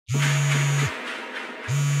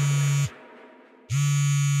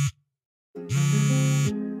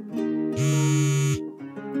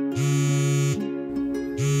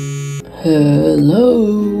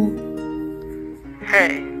Hello?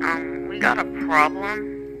 Hey, we got a problem.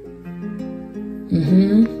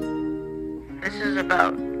 Mm-hmm. This is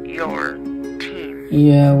about your team.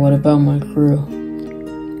 Yeah, what about my crew?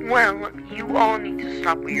 Well, you all need to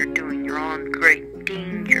stop what you're doing. You're all in great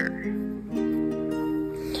danger.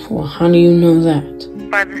 Well, how do you know that?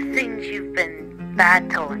 By the things you've been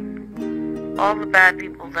battling. All the bad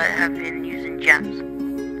people that have been using gems.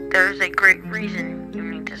 There is a great reason you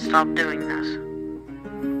need to stop doing this.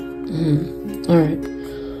 Alright.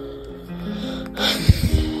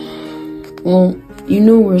 Well, you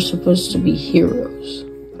know we're supposed to be heroes.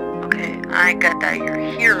 Okay, I get that you're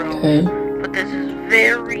heroes. Okay. But this is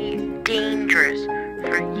very dangerous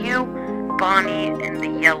for you, Bonnie, and the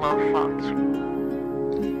Yellow Fox.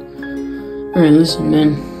 Alright, listen,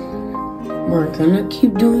 man. We're gonna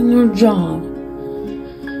keep doing our job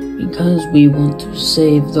because we want to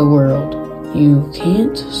save the world. You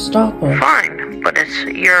can't stop us. Fine, but it's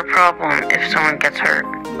your problem if someone gets hurt.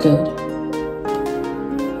 Good.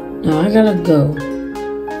 Now I gotta go.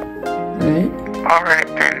 Right? Alright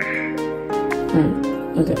then. Alright,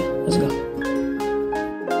 okay, let's go.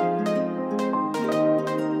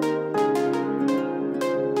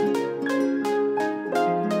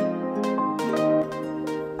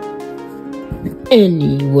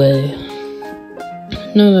 Anyway,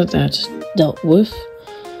 now that that's dealt with,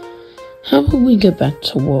 how about we get back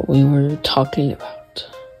to what we were talking about?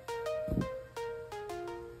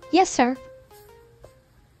 Yes, sir.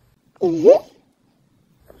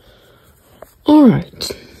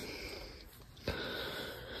 Alright.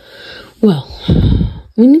 Well,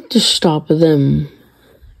 we need to stop them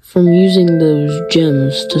from using those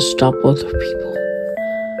gems to stop other people.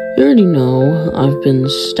 You already know I've been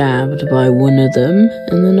stabbed by one of them,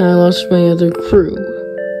 and then I lost my other crew.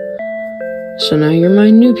 So now you're my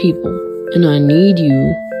new people, and I need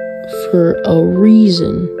you for a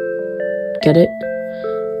reason. Get it?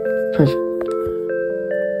 Perfect.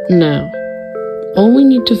 Now, all we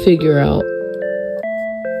need to figure out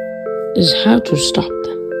is how to stop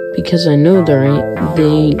them, because I know they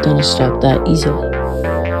ain't gonna stop that easily.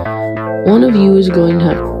 One of you is going to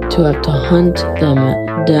have to hunt them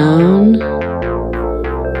down,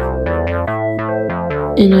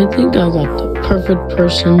 and I think I got the perfect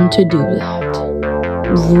person to do that.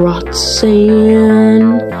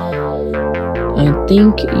 Roxanne, I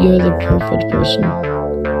think you're the perfect person.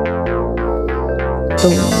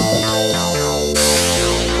 Don't worry about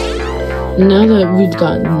it. Now that we've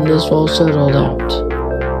gotten this all settled out,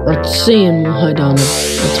 Roxanne will hide on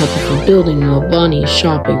the top of a building while Bonnie is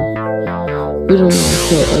shopping. We don't know if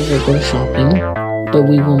he'll ever go shopping, but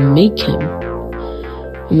we will make him.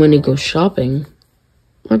 And when he goes shopping,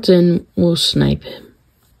 Roxanne will snipe him.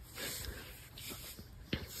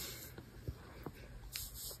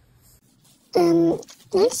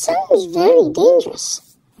 That sounds very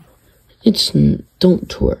dangerous.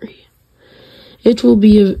 Don't worry. It will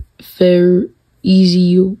be a fair,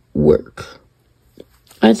 easy work.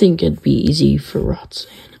 I think it'd be easy for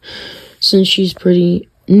Roxanne, since she's pretty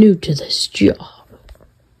new to this job.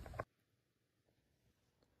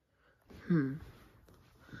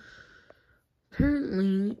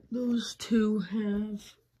 Apparently, those two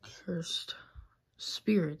have cursed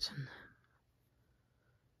spirits in them.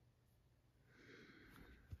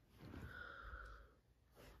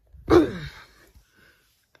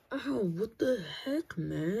 Ow, what the heck,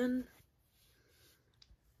 man?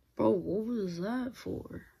 Bro, what was that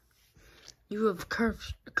for? You have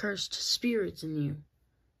cursed spirits in you.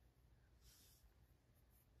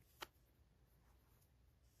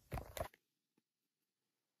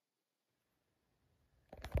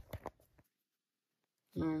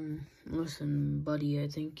 Listen, buddy, I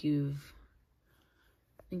think you're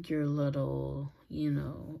a little,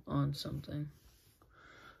 on something.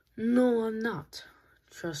 No, I'm not.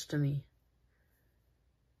 Trust me.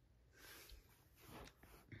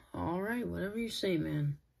 Alright, whatever you say,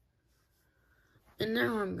 man. And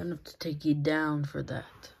now I'm gonna have to take you down for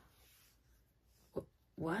that.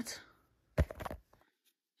 What?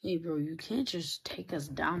 Hey, bro, you can't just take us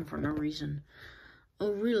down for no reason.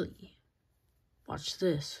 Oh, really? Watch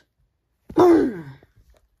this.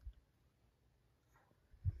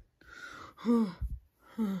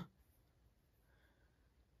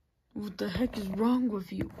 What the heck is wrong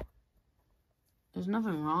with you? There's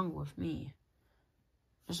nothing wrong with me.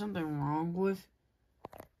 There's something wrong with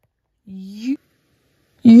you.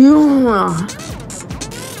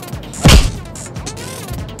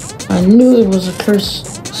 I knew there was a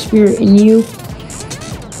cursed spirit in you.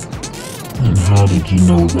 And how did you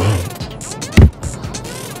know that?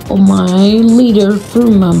 Well, my leader,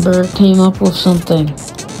 crew member, came up with something.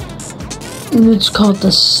 And it's called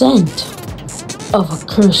the scent of a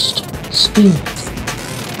cursed spirit.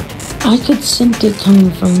 I could scent it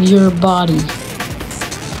coming from your body.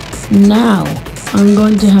 Now, I'm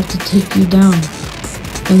going to have to take you down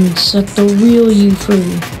and set the real you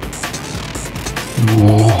free.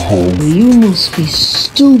 Whoa. You must be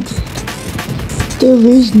stupid. There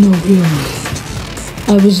is no real me.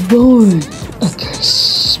 I was born a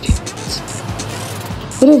cursed spirit.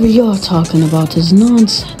 Whatever you're talking about is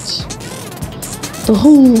nonsense. The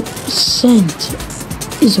whole scent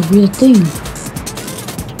is a real thing.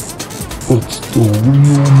 But the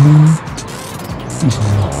real me is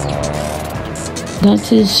not.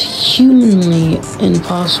 That is humanly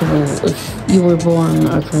impossible if you were born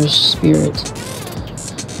a cursed spirit.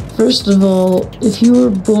 First of all, if you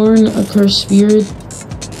were born a cursed spirit,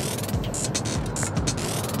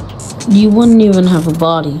 you wouldn't even have a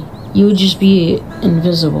body. You would just be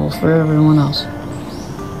invisible for everyone else.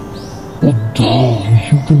 Well, duh,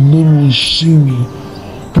 you can literally see me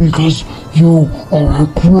because you are a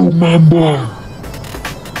crew member.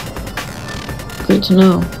 Good to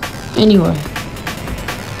know. Anyway,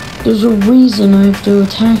 there's a reason I have to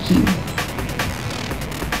attack you.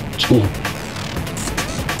 So,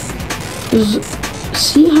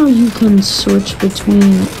 See how you can switch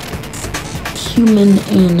between human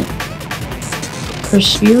and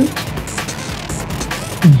cursed spirit?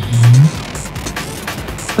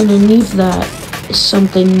 Underneath that is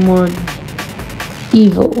something more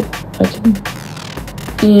evil.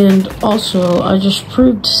 And also, I just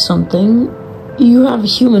proved something. You have a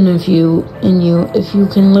human in you if you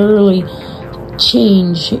can literally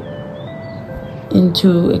change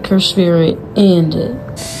into a cursed spirit and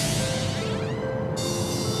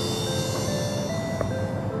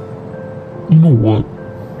you know what?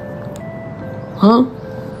 huh?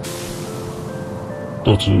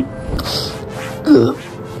 That's it.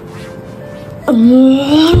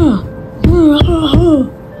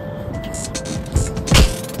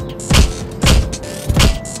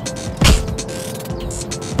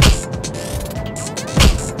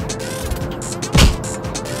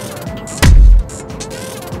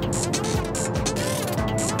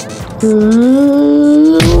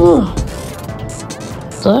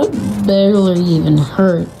 That barely even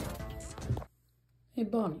hurt. Hey,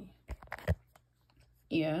 Bonnie.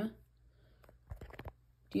 Yeah?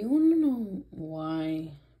 Do you want to know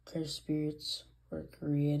why cursed spirits were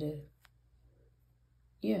created?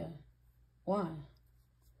 Yeah. Why?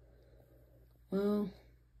 Well,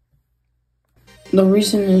 the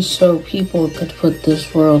reason is so people could put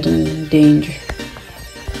this world in danger.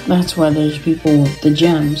 That's why there's people with the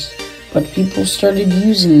gems. But people started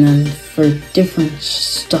using them for different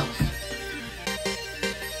stuff.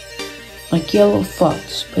 Like Yellow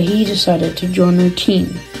Fox, but he decided to join our team.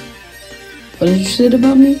 What did you say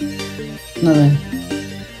about me? Nothing.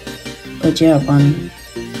 But yeah, Bonnie,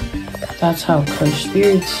 that's how cursed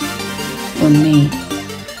spirits were made.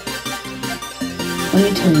 Let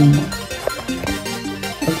me tell you more.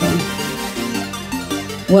 Okay?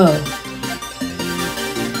 Well,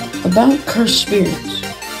 about cursed spirits.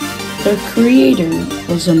 Their creator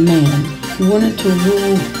was a man who wanted to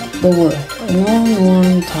rule the world a long,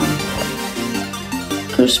 long time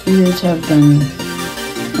ago. Cursed spirits have been,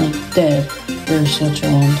 dead for such a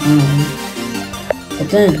long time. But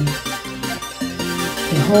then,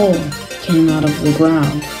 a hole came out of the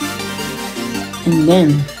ground. And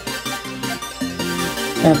then,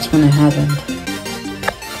 that's when it happened.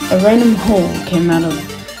 A random hole came out of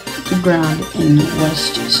the ground in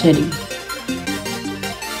West City.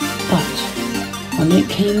 But when it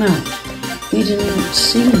came out, we didn't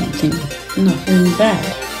see anything, nothing bad,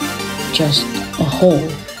 just a hole.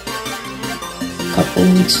 A couple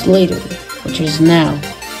weeks later, which is now,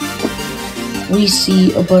 we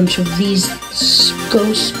see a bunch of these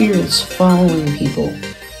ghost spirits following people.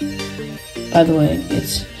 By the way,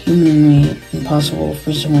 it's humanly impossible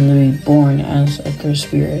for someone to be born as a cursed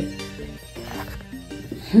spirit.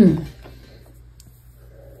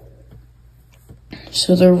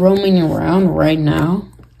 So they're roaming around right now?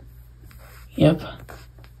 Yep.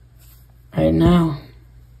 Right now.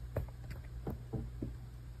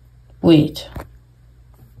 Wait.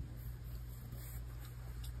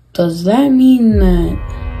 Does that mean that